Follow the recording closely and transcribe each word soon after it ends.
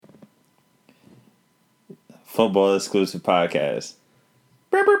football exclusive podcast.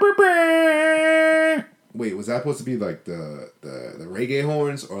 Wait, was that supposed to be like the reggae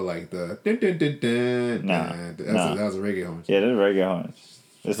horns or like the dun dun dun dun? Nah. That was the reggae horns. Yeah, they're reggae horns.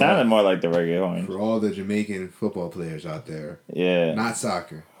 It sounded more like the reggae horns. For all the Jamaican football players out there. Yeah. Not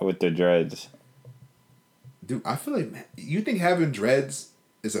soccer. With the dreads. Dude, I feel like, you think having dreads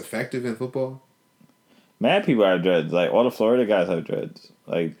is effective in football? Mad people have dreads. Like, all the Florida guys have dreads.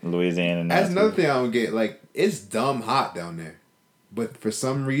 Like, Louisiana. That's another thing I don't get. Like, it's dumb hot down there. But for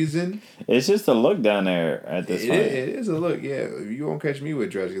some reason... It's just a look down there at this point. It is a look, yeah. You won't catch me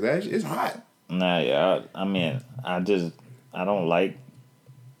with dreads because it's hot. Nah, yeah. I mean, I don't like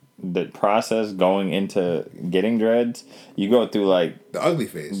the process going into getting dreads. You go through, like... The ugly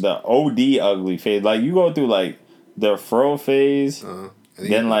phase. The OD ugly phase. Like, you go through, like, the fro phase...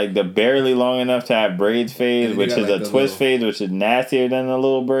 Then, like, the barely long enough to have braids phase, which is like a twist phase, which is nastier than the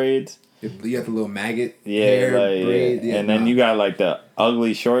little braids. You got the little maggot hair, like, braid. Yeah. And then you got, like, the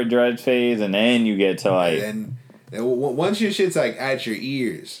ugly short dread phase, and then you get to, like... And then once your shit's, like, at your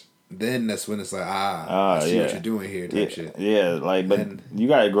ears, then that's when it's like, I see what you're doing here type shit. Yeah, like, but you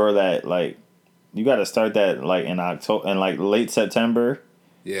gotta grow that, like... You gotta start that, like, in October, in, like, late September.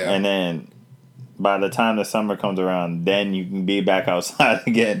 Yeah. And then... By the time the summer comes around, then you can be back outside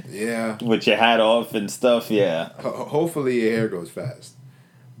again. Yeah. With your hat off and stuff, yeah. Hopefully your hair grows fast.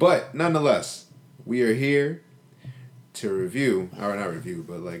 But, nonetheless, we are here to review, or not review,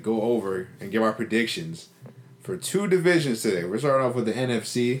 but like go over and give our predictions for two divisions today. We're starting off with the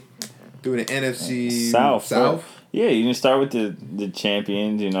NFC. Doing the NFC South. Yeah, you can start with the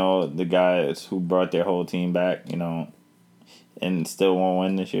champions, you know, the guys who brought their whole team back, you know, and still won't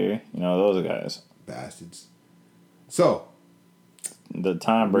win this year. You know, those are guys. Bastards. So, the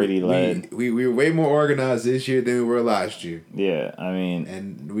Tom Brady led. We were way more organized this year than we were last year. Yeah, I mean,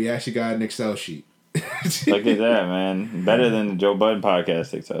 and we actually got an Excel sheet. Look at that, man! Better than the Joe Budden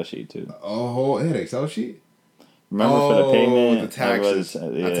podcast Excel sheet too. Oh, it had an Excel sheet. Remember for the payment, the taxes,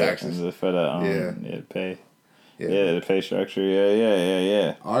 taxes for the pay. Yeah, the pay structure.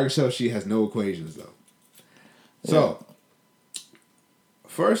 Yeah. Our Excel sheet has no equations though. So.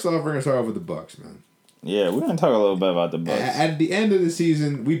 First off, we're gonna start off with the Bucks, man. Yeah, we're gonna talk a little bit about the Bucks. At the end of the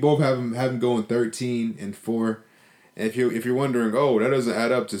season, we both have them going 13-4. And if you're wondering, oh, that doesn't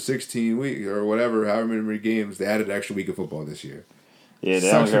add up to 16 weeks or whatever, however many games, they added an extra week of football this year. Yeah, they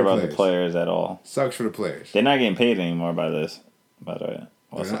don't care about the players at all. Sucks for the players. They're not getting paid anymore by the way.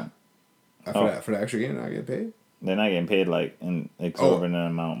 For the extra game, they're not getting paid. They're not getting paid like an exorbitant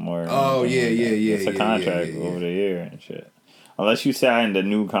amount more. Oh yeah. It's a contract over the year and shit. Unless you sign the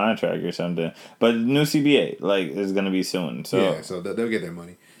new contract or something. But the new CBA, like, is going to be soon. So yeah, so they'll get their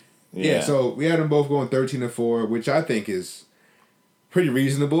money. Yeah, so we had them both going 13-4, which I think is pretty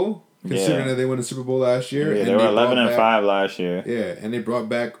reasonable, considering that they won the Super Bowl last year. Yeah, they were 11-5 last year. Yeah, and they brought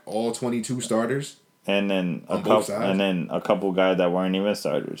back all 22 starters. And then a couple guys that weren't even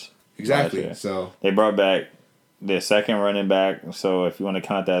starters. Exactly. So they brought back their second running back, so if you want to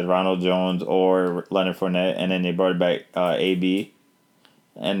count that as Ronald Jones or Leonard Fournette, and then they brought back AB,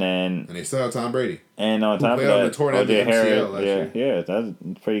 and they still have Tom Brady. And on top of that, OJ Harris, yeah, that's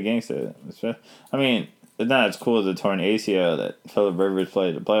pretty gangster. I mean, it's not as cool as the torn ACL that Phillip Rivers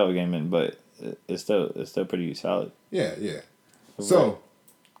played the playoff game in, but it's still pretty solid. Yeah. So,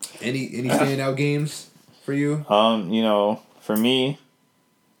 any standout games for you? You know, for me,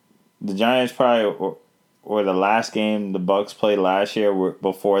 the Giants probably. Or the last game the Bucks played last year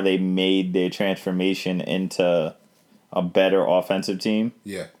before they made their transformation into a better offensive team.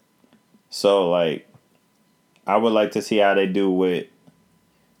 Yeah. So, like, I would like to see how they do with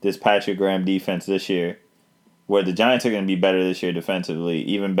this Patrick Graham defense this year, where the Giants are going to be better this year defensively,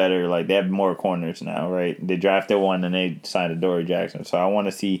 even better. Like, they have more corners now, right? They drafted one and they signed Adoree Jackson. So I want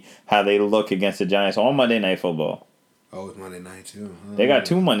to see how they look against the Giants on Monday Night Football. Oh, it's Monday night too. They got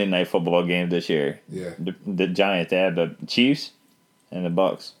 2 Monday Night Football games this year. Yeah. The Giants, they have the Chiefs and the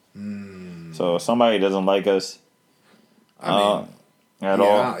Bucks. So if somebody doesn't like us at all.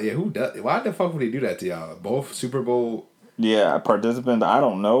 Yeah, who does? Why the fuck would they do that to y'all? Both Super Bowl. Yeah, participants. I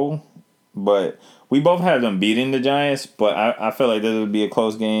don't know, but we both have them beating the Giants. But I feel like this would be a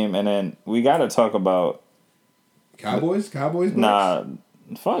close game, and then we got to talk about Cowboys. Bucks? Nah.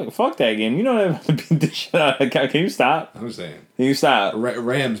 Fuck that game. You know they're about to beat the shit out of. Can you stop? I'm saying. Can you stop?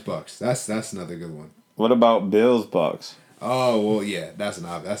 Rams Bucks. That's another good one. What about Bills Bucks? Oh well, yeah, that's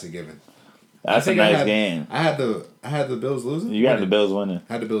a given. That's a nice game. I had the Bills losing. You got the Bills winning.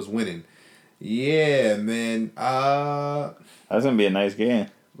 I had the Bills winning. Yeah, man. That's gonna be a nice game.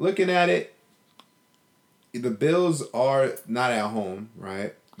 Looking at it, the Bills are not at home,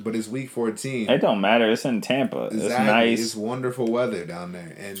 right? but it's week 14. It don't matter. It's in Tampa. Exactly. It's nice. It's wonderful weather down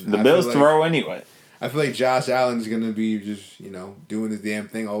there, and The Bills throw anyway. I feel like Josh Allen's gonna be just doing his damn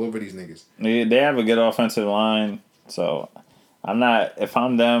thing all over these niggas. They have a good offensive line, so I'm not. If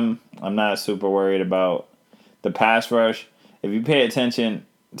I'm them, I'm not super worried about the pass rush. If you pay attention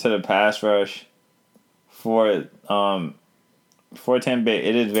to the pass rush for Tampa Bay,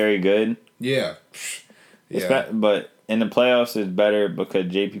 it is very good. Yeah. Yeah. But in the playoffs, it's better because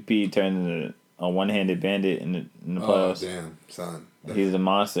JPP turned into a one-handed bandit in the playoffs. Oh damn, son! He's a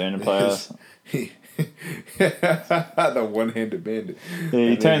monster in the playoffs. The one-handed bandit. Yeah,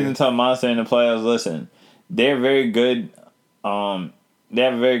 he turns into a monster in the playoffs. Listen, they're very good. They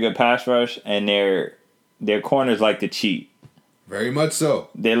have a very good pass rush, and their corners like to cheat. Very much so.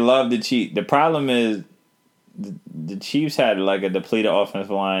 They love to cheat. The problem is the Chiefs had like a depleted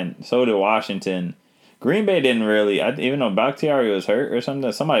offensive line. So did Washington. Green Bay didn't really. Even though Bakhtiari was hurt or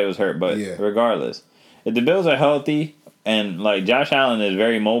something, somebody was hurt. But regardless, if the Bills are healthy and like Josh Allen is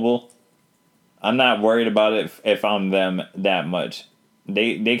very mobile, I'm not worried about it if I'm them that much.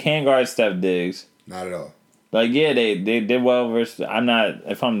 They can guard Steph Diggs. Not at all. Like, yeah, they did well versus...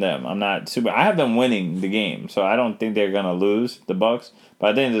 If I'm them, I'm not super... I have them winning the game, so I don't think they're going to lose, the Bucks.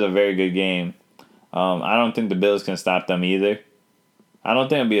 But I think it's a very good game. I don't think the Bills can stop them either. I don't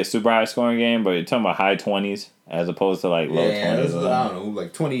think it'll be a super high-scoring game, but you're talking about high 20s as opposed to, like, low 20s. I don't know,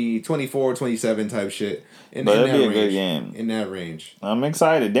 like 20, 24, 27 type shit. But it'll be a good game. In that range. I'm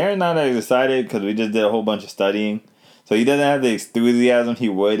excited. Darren's not as excited because we just did a whole bunch of studying. So he doesn't have the enthusiasm he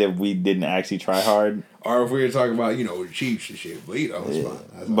would if we didn't actually try hard. Or if we were talking about, the Chiefs and shit. But, it's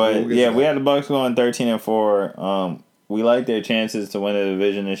fine. But, we had the Bucks going 13-4. We like their chances to win the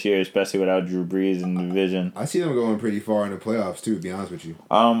division this year, especially without Drew Brees in the division. I see them going pretty far in the playoffs, too, to be honest with you.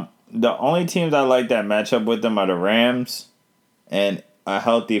 The only teams I like that match up with them are the Rams and a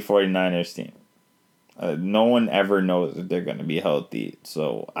healthy 49ers team. No one ever knows if they're going to be healthy,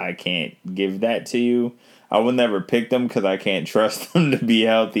 so I can't give that to you. I will never pick them because I can't trust them to be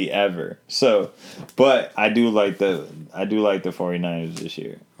healthy ever. So, but I do like the 49ers this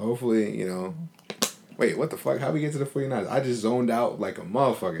year. Hopefully, Wait, what the fuck? How we get to the 49ers? I just zoned out like a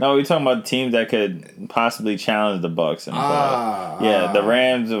motherfucker. No, we're talking about teams that could possibly challenge the Bucks in the playoffs. The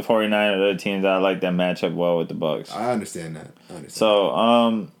Rams and 49ers are the teams that I like that match up well with the Bucks. I understand that.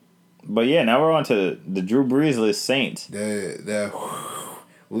 So, but yeah, now we're on to the Drew Brees list Saints. The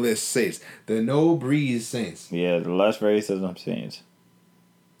list Saints. The no Breeze Saints. Yeah, the less racism Saints.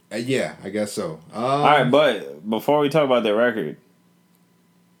 Yeah, I guess so. All right, but before we talk about their record,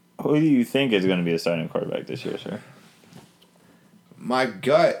 who do you think is going to be the starting quarterback this year, sir? My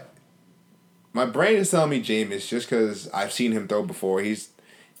brain is telling me Jameis just because I've seen him throw before. He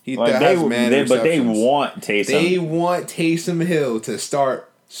but they want Taysom. They want Taysom Hill to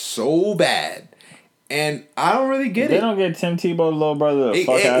start so bad. And I don't really get it. They don't get Tim Tebow's little brother the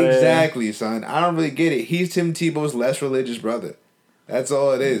fuck out of there. Exactly, son. I don't really get it. He's Tim Tebow's less religious brother. That's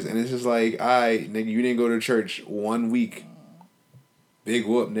all it is. And it's just like, nigga, you didn't go to church 1 week. Big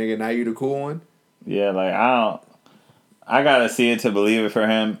whoop, nigga. Now you the cool one? Yeah, like, I gotta see it to believe it for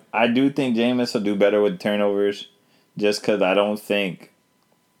him. I do think Jameis will do better with turnovers just because I don't think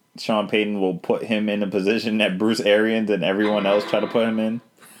Sean Payton will put him in a position that Bruce Arians and everyone else try to put him in.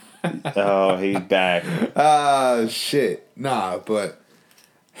 Oh, he's back. Shit. Nah, but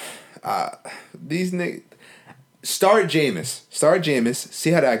these niggas... Start Jameis. See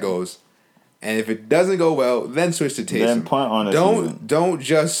how that goes. And if it doesn't go well, then switch to Taysom. Then punt on it. Don't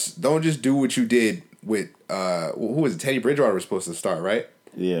just do what you did with who was it? Teddy Bridgewater was supposed to start, right?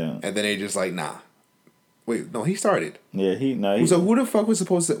 Yeah. And then they just like, nah. Wait, no, he started. Yeah, So who the fuck was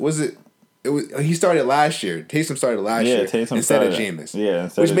supposed to? Was it? It was. He started last year. Taysom started last year instead of Jameis. Yeah,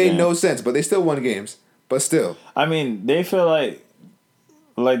 which made no sense. But they still won games. But still, I mean, they feel like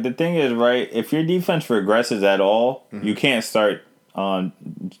the thing is, right? If your defense regresses at all, you can't start on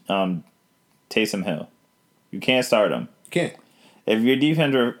Taysom Hill. You can't start him. You can't. If your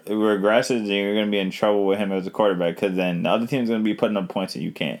defense regresses, then you're going to be in trouble with him as a quarterback because then the other team's going to be putting up points and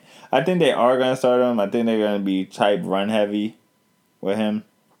you can't. I think they are going to start him. I think they're going to be type run heavy with him.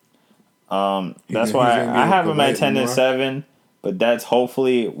 That's why I have him at 10-7, but that's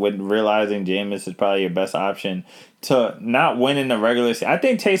hopefully with realizing Jameis is probably your best option to not win in the regular season. I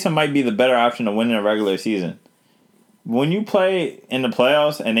think Taysom might be the better option to win in the regular season. When you play in the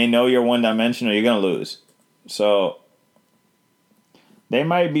playoffs and they know you're one-dimensional, you're going to lose. So they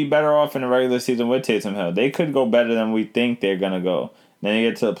might be better off in the regular season with Taysom Hill. They could go better than we think they're going to go. Then they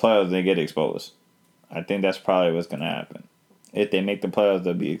get to the playoffs and they get exposed. I think that's probably what's going to happen. If they make the playoffs,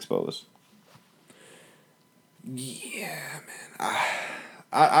 they'll be exposed. Yeah, man.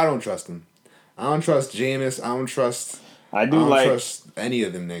 I don't trust him. I don't trust Jameis. I don't trust. I I do don't like. trust any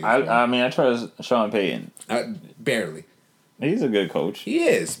of them niggas. I mean, I trust Sean Payton. Barely. He's a good coach. He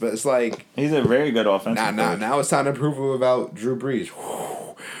is, but it's like He's a very good offensive coach. now it's time to prove about Drew Brees.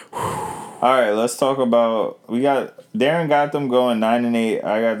 All right, let's talk about. Darren got them going 9-8.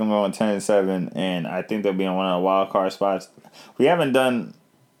 I got them going 10-7, and I think they'll be in one of the wild card spots. We haven't done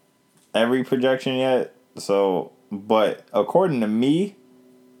every projection yet, but according to me,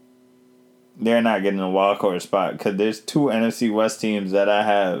 they're not getting a wild card spot because there's 2 NFC West teams that I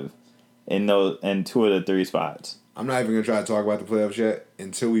have in 2 of the 3 spots. I'm not even gonna try to talk about the playoffs yet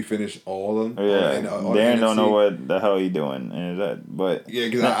until we finish all of them. Yeah, Darren don't know what the hell he doing, but yeah,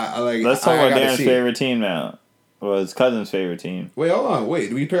 because I like. Let's talk about Darren's see favorite team now. Well, his cousin's favorite team. Wait, hold on. Wait,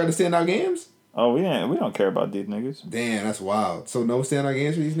 do we pair the standout games? Oh, we don't care about these niggas. Damn, that's wild. So no standout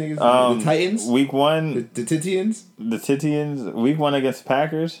games for these niggas. The Titans, week 1, the Titians, week 1 against the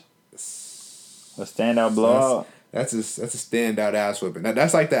Packers. A standout blowout. That's a standout ass whipping.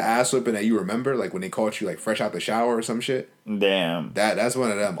 That's like the ass whipping that you remember, like when they caught you like fresh out the shower or some shit. Damn. That's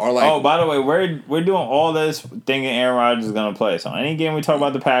one of them. Or like, oh, by the way, we're doing all this thinking Aaron Rodgers is gonna play. So any game we talk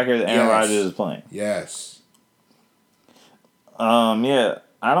about the Packers, Aaron Rodgers is playing. Yes. Yeah.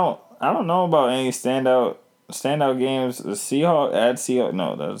 I don't know about any standout games. The Seahawks.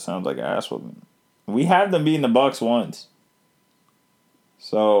 No, that sounds like ass whooping. We have them beating the Bucks once.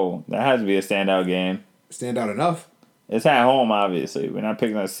 So that has to be a standout game. Stand out enough. It's at home, obviously. We're not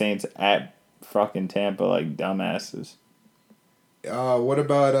picking the Saints at fucking Tampa like dumbasses. What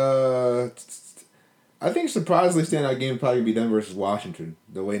about I think surprisingly standout game would probably be them versus Washington.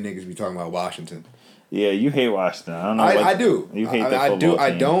 The way niggas be talking about Washington. Yeah, you hate Washington. I don't know. I do. You hate the football team.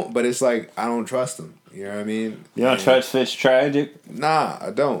 I don't. But it's like I don't trust them. You know what I mean? You don't trust Fitztragic? Nah,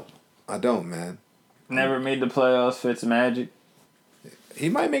 I don't. I don't, man. Never made the playoffs. Fitzmagic. He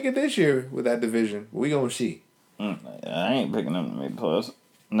might make it this year with that division. We gonna see. I ain't picking them to make the playoffs.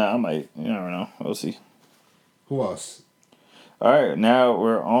 No, I might. You never know. We'll see. Who else? All right, now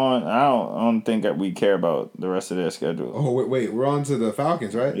we're on. I don't think that we care about the rest of their schedule. Oh wait, we're on to the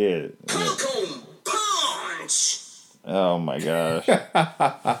Falcons, right? Yeah. Punch. Oh my gosh.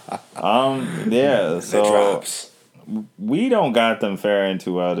 Yeah. So we don't got them faring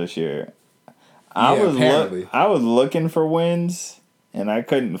too well this year. I was looking for wins, and I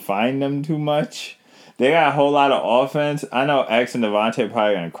couldn't find them too much. They got a whole lot of offense. I know X and Devontae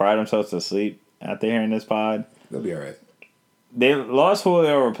probably gonna cry themselves to sleep after hearing this pod. They'll be all right. They lost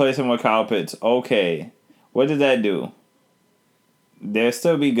Julio, replaced him with Kyle Pitts. Okay, what did that do? They'll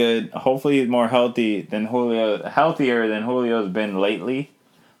still be good. Hopefully, he's more healthier than Julio's been lately.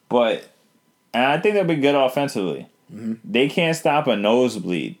 And I think they'll be good offensively. Mm-hmm. They can't stop a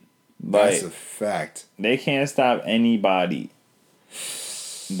nosebleed. That's a fact. They can't stop anybody.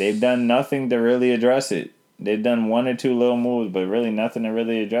 They've done nothing to really address it. They've done 1 or 2 little moves, but really nothing to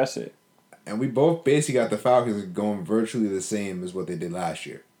really address it. And we both basically got the Falcons going virtually the same as what they did last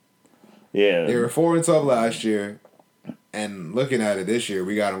year. Yeah. They were 4-12 last year, and looking at it this year,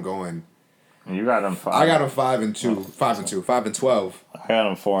 we got them going. You got them 5. I got them 5-2, 5-12. I got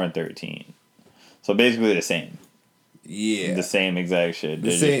them 4-13. So basically the same. Yeah. The same exact shit.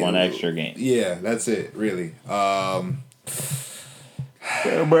 There's just 1 extra game. Yeah, that's it, really.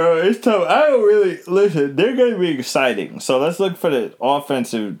 Yeah, bro, it's tough. I don't really listen. They're going to be exciting. So let's look for the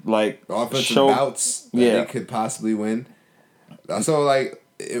offensive bouts that they could possibly win. So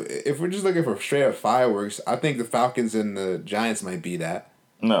if we're just looking for straight up fireworks, I think the Falcons and the Giants might be that.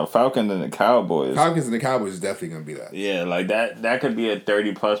 No, Falcons and the Cowboys. Falcons and the Cowboys is definitely going to be that. Yeah, like that could be a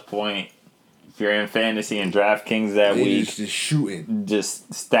 30+ point. If you're in fantasy and DraftKings that week, just shooting,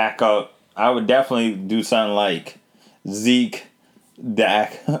 just stack up. I would definitely do something like Zeke.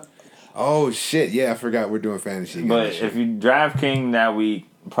 Dak. Oh shit! Yeah, I forgot we're doing fantasy again. But if you DraftKings that week,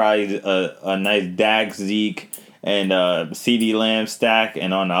 probably a nice Dak, Zeke, and CD Lamb stack,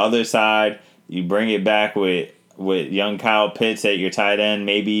 and on the other side, you bring it back with young Kyle Pitts at your tight end,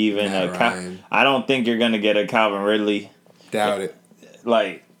 maybe even I don't think you're gonna get a Calvin Ridley. Doubt it.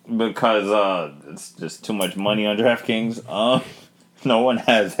 Because it's just too much money on DraftKings. No one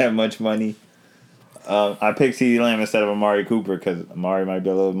has that much money. I picked CeeDee Lamb instead of Amari Cooper because Amari might be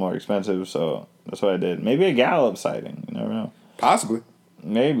a little more expensive, so that's what I did. Maybe a Gallup sighting. You never know. Possibly.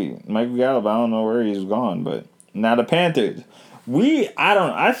 Maybe. Michael Gallup, I don't know where he's gone, but now the Panthers.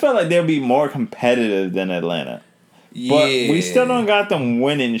 I felt like they'll be more competitive than Atlanta. Yeah. But we still don't got them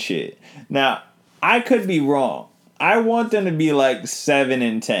winning shit. Now, I could be wrong. I want them to be like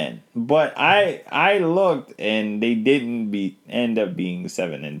 7-10, but I looked and they didn't end up being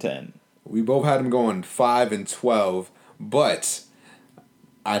 7-10. We both had them going 5-12, but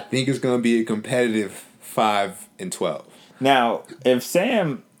I think it's going to be a competitive 5-12. Now, if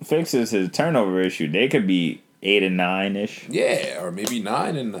Sam fixes his turnover issue, they could be 8-9 ish. Yeah, or maybe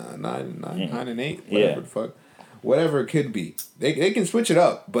 9-8, whatever Yeah. the fuck. Whatever it could be. They can switch it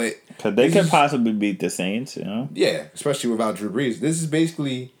up, but... Because they could possibly beat the Saints, you know? Yeah, especially without Drew Brees. This is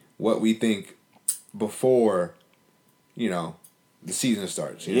basically what we think before, the season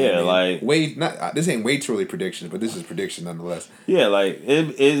starts. You know what I mean? This ain't way too early predictions, but this is prediction nonetheless. Yeah, like,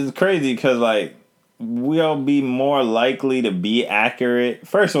 it is crazy because, like, we'll be more likely to be accurate.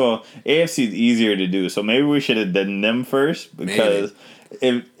 First of all, AFC is easier to do, so maybe we should have done them first because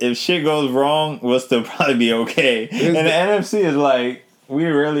if shit goes wrong, we'll still probably be okay. And the NFC is like, we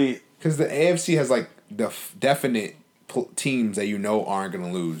really... Because the AFC has, like, the definite teams that aren't going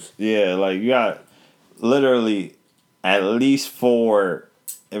to lose. Yeah, like, you got literally at least 4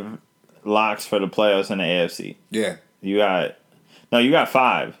 locks for the playoffs in the AFC. Yeah. You got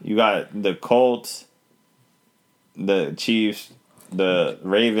 5. You got the Colts, the Chiefs, the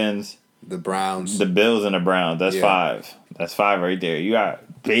Ravens, the Browns, the Bills, and the Browns. That's 5. That's 5 right there. You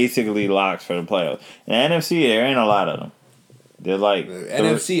got basically locks for the playoffs. In the NFC, there ain't a lot of them. There's like the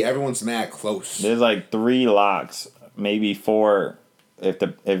NFC, everyone's mad close. There's like 3 locks, maybe 4 if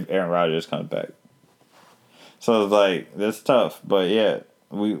Aaron Rodgers comes back. So it's like that's tough, but yeah,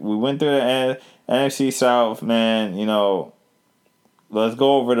 we went through the NFC South, man. Let's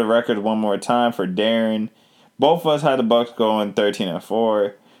go over the record one more time for Darren. Both of us had the Bucks going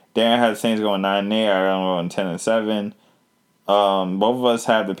 13-4. Darren had the Saints going 9-8. I got them going 10-7. Both of us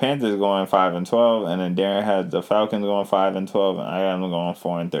had the Panthers going 5-12, and then Darren had the Falcons going 5-12, and I got them going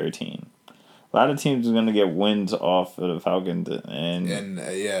 4-13. A lot of teams are gonna get wins off of the Falcons and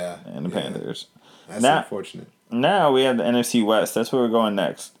the Panthers. That's unfortunate. Now we have the NFC West. That's where we're going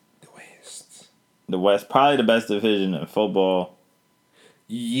next. The West, probably the best division in football.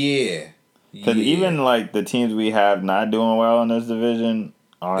 Yeah. Because even like the teams we have not doing well in this division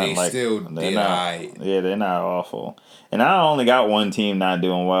aren't they're not awful. And I only got one team not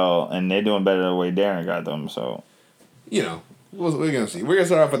doing well, and they're doing better the way Darren got them. So, we're gonna see. We're gonna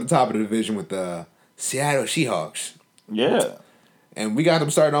start off at the top of the division with the Seattle Seahawks. Yeah, and we got them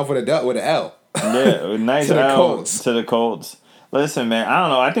starting off with an L. Yeah, nice to L to the Colts. Listen, man, I don't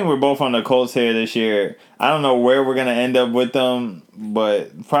know. I think we're both on the Colts here this year. I don't know where we're gonna end up with them,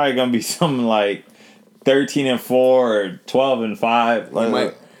 but probably gonna be something like 13-4 or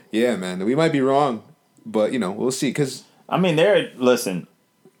 12-5. Yeah, man, we might be wrong, but we'll see. Because listen.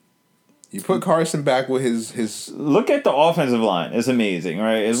 You put Carson back with his. Look at the offensive line. It's amazing,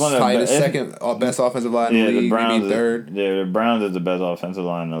 right? It's one of the second best offensive line in the league. The Browns maybe third. The Browns is the best offensive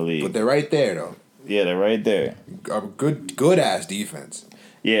line in the league. But they're right there, though. Yeah, they're right there. A good ass defense.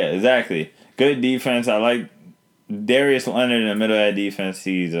 Yeah, exactly. Good defense. I like Darius Leonard in the middle of that defense.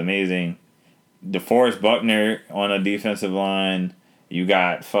 He's amazing. DeForest Buckner on a defensive line. You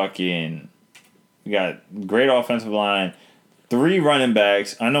got great offensive line. 3 running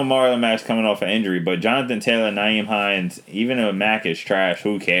backs. I know Marlon Mack's coming off an injury, but Jonathan Taylor, Nyheim Hines, even if Mack is trash,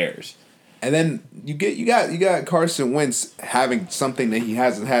 who cares? And then you got Carson Wentz having something that he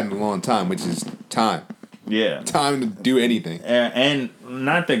hasn't had in a long time, which is time. Yeah. Time to do anything. And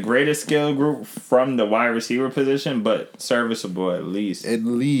not the greatest skill group from the wide receiver position, but serviceable at least. At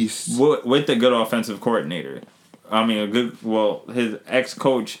least. With the good offensive coordinator. His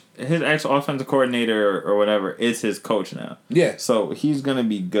ex-coach, his ex-offensive coordinator or whatever is his coach now. Yeah. So he's going to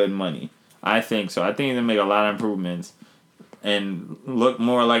be good money. I think so. I think he's going to make a lot of improvements and look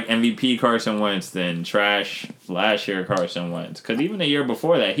more like MVP Carson Wentz than trash last year Carson Wentz. Because even the year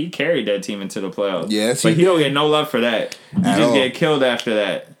before that, he carried that team into the playoffs. Yes, but he don't get no love for that. You just get killed after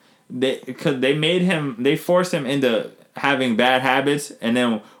that. Because they forced him into having bad habits, and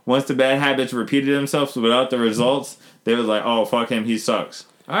then once the bad habits repeated themselves without the results, they was like, oh, fuck him, he sucks.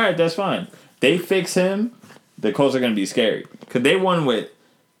 All right, that's fine. They fix him, the Colts are going to be scary. Because they won with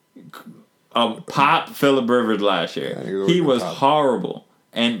a pop Phillip Rivers last year. Yeah, he was horrible,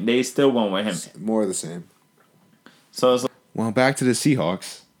 and they still won with him. More of the same. So it's like, back to the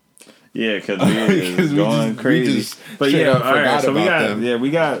Seahawks. Yeah, because we just going crazy. But yeah, all right, so we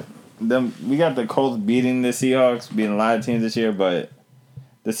got them. We got the Colts beating the Seahawks, beating a lot of teams this year, but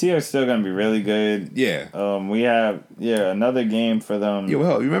the Seahawks still gonna be really good. Yeah. We have another game for them. Yeah.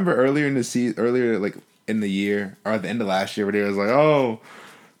 Well, you remember earlier in the year or at the end of last year, where they was like, oh,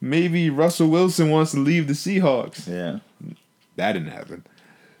 maybe Russell Wilson wants to leave the Seahawks. Yeah. That didn't happen.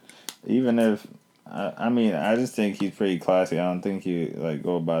 Even if I just think he's pretty classy. I don't think he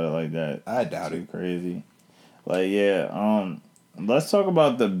go about it like that. I doubt it. Crazy. let's talk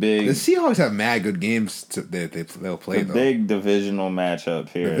about the Seahawks have mad good games that they'll play, though. big divisional matchup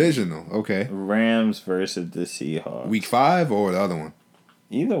here. Divisional, okay. Rams versus the Seahawks. Week 5 or the other one?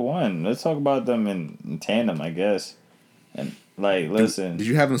 Either one. Let's talk about them in tandem, I guess. And, listen. Did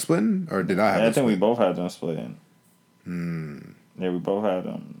you have them splitting, or did I have them I think we both had them splitting. Yeah, we both had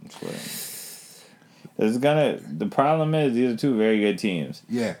them splitting. The problem is these are two very good teams.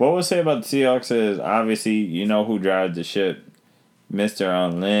 Yeah. What we'll say about the Seahawks is obviously you know who drives the ship. Mr.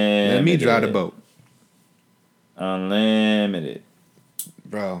 Unlimited. Let me drive the boat. Unlimited.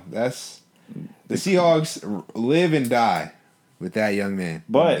 Bro, that's the Seahawks live and die with that young man.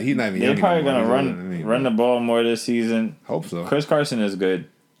 But he's not even they're young probably anymore. gonna run the ball more this season. Hope so. Chris Carson is good.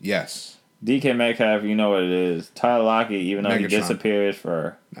 Yes. DK Metcalf, you know what it is. Tyler Lockett, even though he Megatron. disappears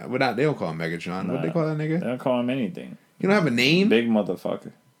for... But not, they don't call him Megatron. What they call that nigga? They don't call him anything. You don't have a name? Big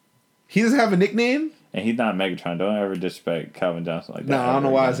motherfucker. He doesn't have a nickname? And he's not Megatron. Don't ever disrespect Calvin Johnson like that. No, I don't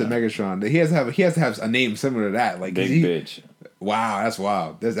know why I said Megatron. He has to have a name similar to that. Like Big bitch. Wow, that's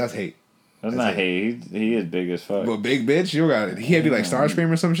wild. That's hate. That's not hate. He is big as fuck. But big bitch, you got it. He had to be like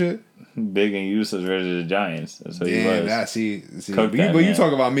Starscream or some shit. Big and useless versus the Giants. That's what he was. That see. Cook that, But you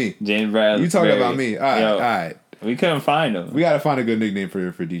talk about me. James Bradley. You talk about me. All right. We couldn't find him. We gotta find a good nickname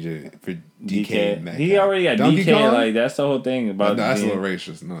for DK. Metcalf. He already got Donkey DK. Kong? Like that's the whole thing about. No, that's a being little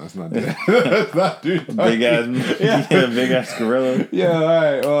racist. No, that's not that. That's not dude. big ass, big ass gorilla. Yeah. All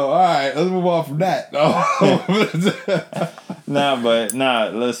right. Well. All right. Let's move on from that.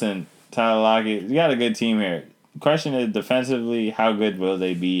 Listen, Tyler Lockett, you got a good team here. Question is defensively, how good will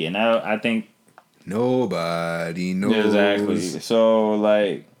they be? And I think nobody knows exactly.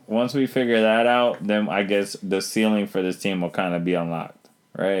 So once we figure that out, then I guess the ceiling for this team will kind of be unlocked,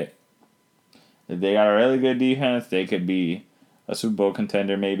 right? If they got a really good defense, they could be a Super Bowl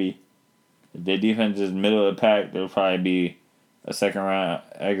contender maybe. If their defense is middle of the pack, they'll probably be a second round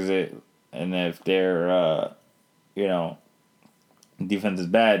exit. And if their defense is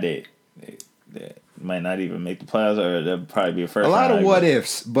bad, they might not even make the playoffs, or they'll probably be a first. A lot round of what exit.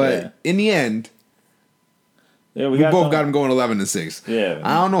 ifs, but in the end. Yeah, we both got them going 11-6. Yeah,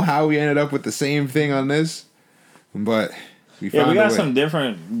 I don't know how we ended up with the same thing on this, but we got some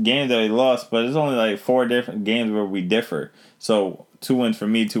different games that we lost, but it's only 4 different games where we differ. So 2 wins for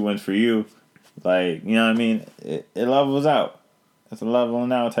me, 2 wins for you. You know what I mean? It levels out. It's a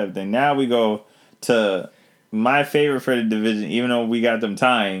leveling out type thing. Now we go to my favorite for the division, even though we got them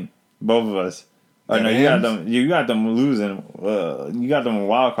tying, both of us. Oh no, you got them losing. You got them a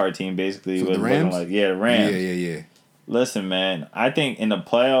wild card team basically. So the Rams? The Rams. Yeah. Listen, man, I think in the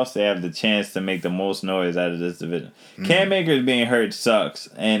playoffs they have the chance to make the most noise out of this division. Cam Akers being hurt sucks,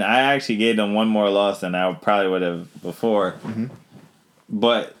 and I actually gave them one more loss than I probably would have before. Mm-hmm.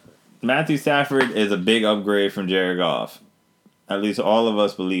 But Matthew Stafford is a big upgrade from Jared Goff. At least all of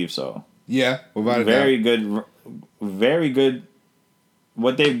us believe so. Yeah, without a doubt. Very good.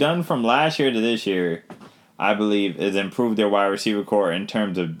 What they've done from last year to this year, I believe, is improve their wide receiver core in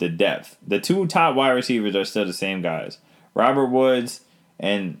terms of the depth. The 2 top wide receivers are still the same guys. Robert Woods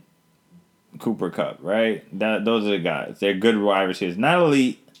and Cooper Kupp, right? Those are the guys. They're good wide receivers. Not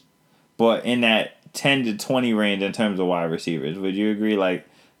elite, but in that 10 to 20 range in terms of wide receivers. Would you agree?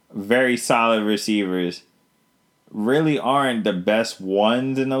 Very solid receivers really aren't the best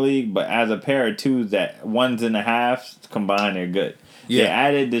ones in the league, but as a pair of twos, that 1.5 combined, they're good. Yeah. They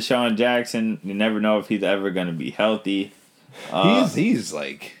added Deshaun Jackson. You never know if he's ever going to be healthy. He's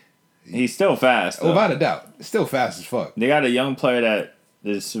still fast, though. Without a doubt. Still fast as fuck. They got a young player that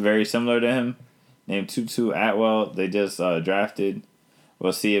is very similar to him named Tutu Atwell. They just drafted.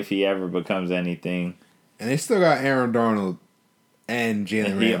 We'll see if he ever becomes anything. And they still got Aaron Darnold and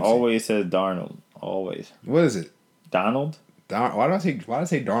Jalen Ramsey. He always says Darnold. Always. What is it? Donald? Why did I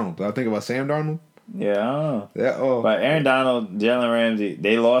say Darnold? Did I think about Sam Darnold? Yeah, I don't know. Yeah, But Aaron Donald, Jalen Ramsey,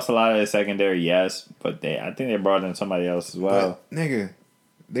 they lost a lot of their secondary, yes, but I think they brought in somebody else as well. But, nigga,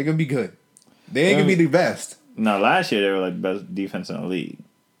 they're going to be good. They ain't going to be the best. No, last year they were the best defense in the league.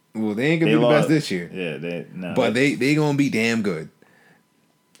 Well, they ain't going to be the best this year. Yeah, they going to be damn good.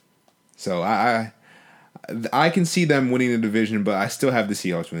 So I can see them winning the division, but I still have the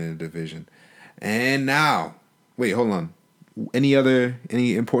Seahawks winning the division. And now, wait, hold on. Any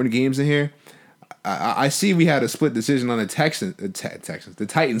important games in here? I see we had a split decision on the the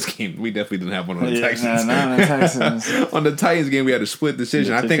Titans game. We definitely didn't have one on the Texans. No, on the Texans. On the Titans game, we had a split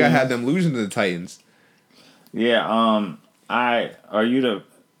decision. I think I had them losing to the Titans. Yeah. Are you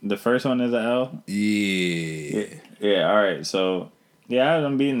the first one is an L? Yeah. Yeah. All right. So I had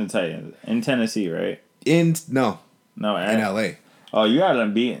them beating the Titans in Tennessee, right? No, in LA. Oh, you had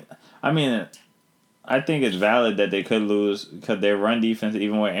them beating. I mean, I think it's valid that they could lose because their run defense,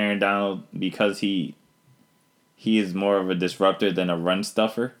 even with Aaron Donald, because he is more of a disruptor than a run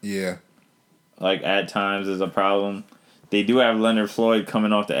stuffer. Yeah. Like, at times is a problem. They do have Leonard Floyd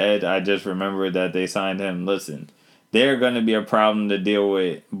coming off the edge. I just remembered that they signed him. Listen, they're going to be a problem to deal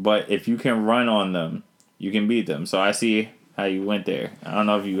with, but if you can run on them, you can beat them. So I see how you went there. I don't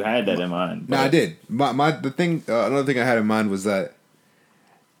know if you had that in mind. No, I did. Another thing I had in mind was that,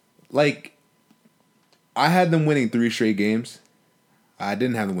 like, I had them winning 3 straight games. I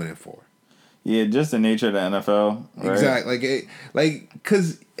didn't have them winning 4. Yeah, just the nature of the NFL. Right? Exactly.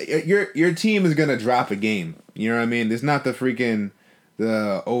 Because your team is gonna drop a game. You know what I mean? It's not the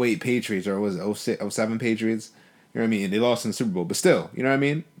 08 Patriots or was it 07 Patriots. You know what I mean? They lost in the Super Bowl, but still, you know what I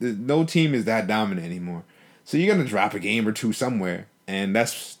mean? No team is that dominant anymore. So you're gonna drop a game or two somewhere, and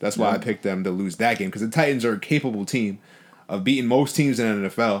that's why I picked them to lose that game because the Titans are a capable team of beating most teams in the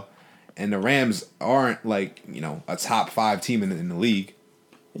NFL, and the Rams aren't a top 5 team in the league.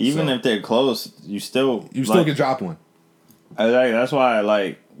 Even if they're close, you still can drop one. That's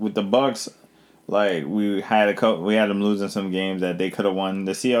why with the Bucks, we had them losing some games that they could have won.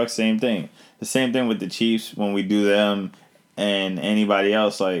 The Seahawks, same thing. The same thing with the Chiefs when we do them and anybody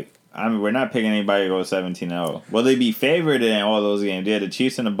else. We're not picking anybody to go 17-0. Will they be favored in all those games? Yeah, the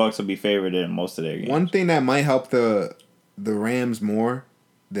Chiefs and the Bucks will be favored in most of their games. One thing that might help the Rams more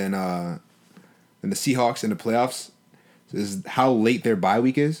than the Seahawks in the playoffs is how late their bye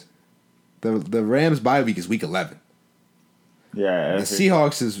week is. The Rams' bye week is week 11. Yeah. The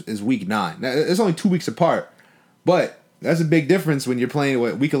Seahawks is week 9. Now, it's only 2 weeks apart, but that's a big difference when you're playing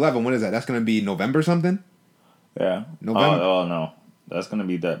week 11. When is that? That's going to be November something? Yeah. November. Oh, no. That's going to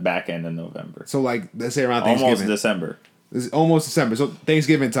be the back end of November. So, let's say around Thanksgiving. Almost December. It's almost December. So,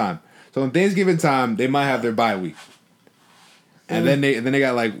 Thanksgiving time. So, on Thanksgiving time, they might have their bye week. And then they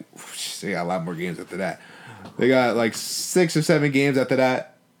got they got a lot more games after that. They got 6 or 7 games after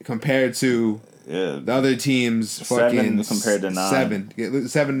that compared to the other teams. 7 compared to 9.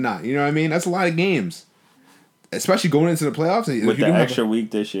 7 to 9. You know what I mean? That's a lot of games. Especially going into the playoffs. With the extra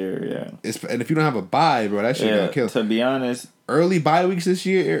week this year, yeah. And if you don't have a bye, bro, that shit gonna kill. To be honest, early bye weeks this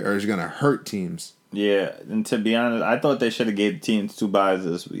year are gonna hurt teams. Yeah, and to be honest, I thought they should have gave the teams 2 byes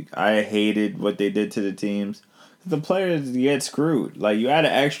this week. I hated what they did to the teams. The players get screwed. You add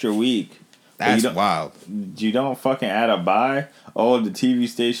an extra week. That's wild. You don't fucking add a bye. Oh, the TV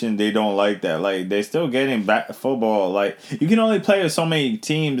station, they don't like that. They're still getting back football. You can only play with so many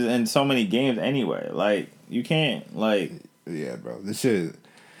teams and so many games anyway. You can't, Yeah, bro. This shit...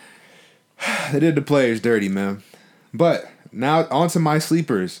 They did the players dirty, man. But, now, on to my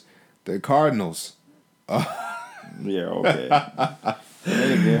sleepers. The Cardinals. Yeah, okay.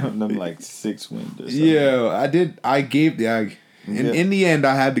 They gave them 6 wins or something. Yeah, in the end,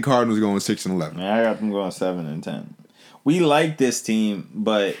 I had the Cardinals going 6-11. Yeah, I got them going 7-10. We like this team,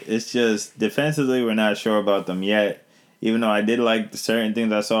 but it's just defensively we're not sure about them yet. Even though I did like certain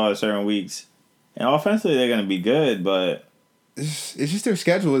things I saw at certain weeks, and offensively they're gonna be good, but it's just their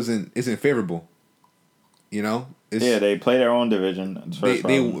schedule isn't favorable. You know? They play their own division.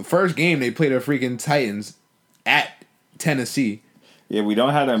 First game they played the freaking Titans at Tennessee. Yeah, we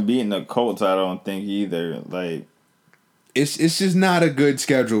don't have them beating the Colts. I don't think either. It's just not a good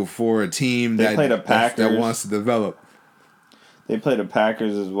schedule for a team that wants to develop. They play the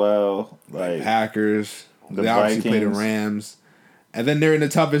Packers as well. Packers. They obviously play the Rams. And then they're in the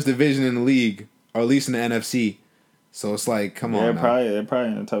toughest division in the league, or at least in the NFC. So it's come on. They're probably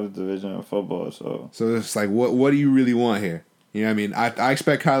in the toughest division of football. So it's what do you really want here? You know what I mean? I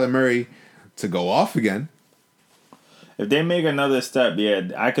expect Kyler Murray to go off again. If they make another step,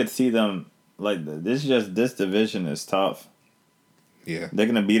 I could see them. This division is tough. Yeah. They're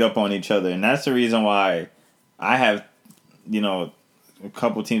going to beat up on each other. And that's the reason why I have, a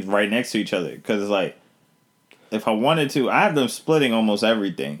couple teams right next to each other. Because, if I wanted to, I have them splitting almost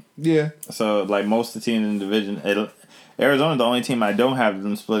everything. Yeah. So, most of the teams in the division. Arizona's the only team I don't have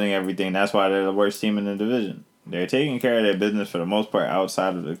them splitting everything. That's why they're the worst team in the division. They're taking care of their business for the most part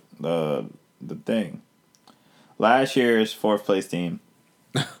outside of the thing. Last year's 4th place team,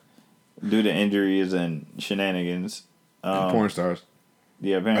 due to injuries and shenanigans. And porn stars.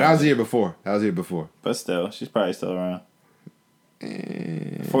 Yeah, apparently. That was the year before. But still, she's probably still around.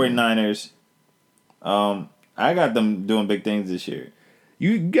 49ers. I got them doing big things this year.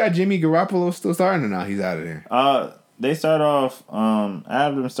 You got Jimmy Garoppolo still starting or not? He's out of there. They start off. I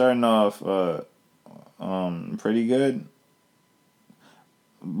have them starting off pretty good.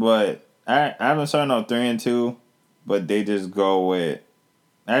 But I have them starting off 3-2, but they just go with.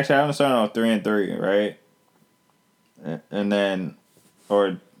 Actually, I have them starting off 3-3, right? And then,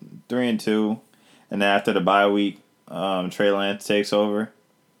 or 3-2, And then after the bye week, Trey Lance takes over.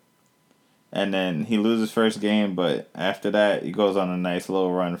 And then he loses first game, but after that, he goes on a nice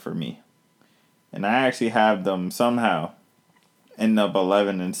little run for me. And I actually have them somehow end up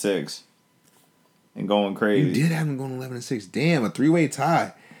 11-6 and going crazy. You did have them going 11-6. Damn, a 3-way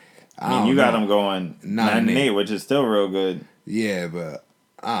tie. I mean, you got them going 9-8, which is still real good. Yeah, but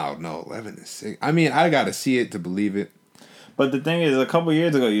I don't know, 11-6. I mean, I got to see it to believe it. But the thing is, a couple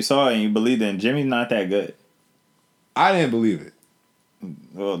years ago, you saw it and you believed it, and Jimmy's not that good. I didn't believe it.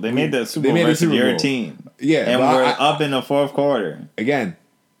 Well, they made the Super Bowl versus your team. Yeah. And we're up in the fourth quarter. Again,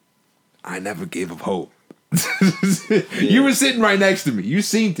 I never gave up hope. You were sitting right next to me. You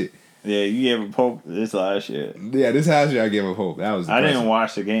seen it. Yeah, you gave up hope this last year. Yeah, this last year I gave up hope. That was I didn't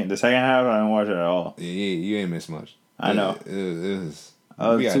watch the game. The second half, I didn't watch it at all. Yeah, you ain't missed much. I know. I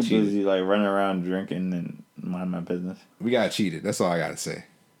was too busy like running around drinking and mind my business. We got cheated. That's all I gotta say.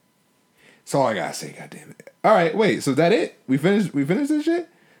 That's all I gotta say. God damn it. All right, wait. So that it? We finished this shit.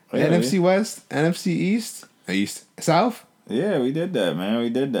 Yeah, NFC West, NFC East, South. Yeah, we did that, man. We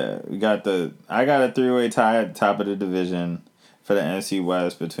did that. I got a 3-way tie at the top of the division for the NFC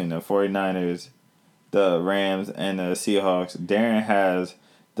West between the 49ers, the Rams, and the Seahawks. Darren has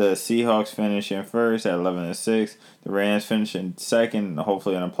the Seahawks finishing first at 11-6. The Rams finishing second,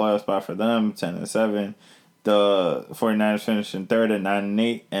 hopefully in a playoff spot for them, 10-7. The 49ers finishing third at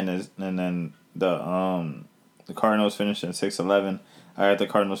 9-8, and then the Cardinals finishing 6-11. I got the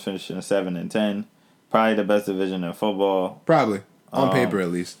Cardinals finishing 7-10. Probably the best division in football. Probably. On paper, at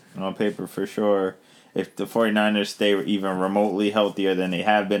least. On paper, for sure. If the 49ers stay even remotely healthier than they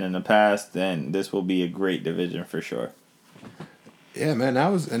have been in the past, then this will be a great division for sure. Yeah, man.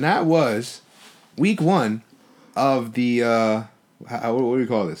 That was week 1 of the what do you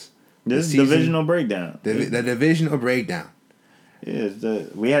call this? This is divisional breakdown. The divisional breakdown. Yeah,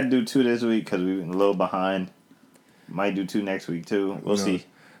 we had to do 2 this week because we were a little behind. Might do 2 next week too. We'll see.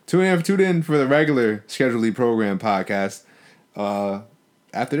 Tune in for the regular scheduled program podcast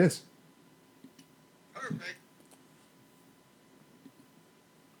after this. Perfect.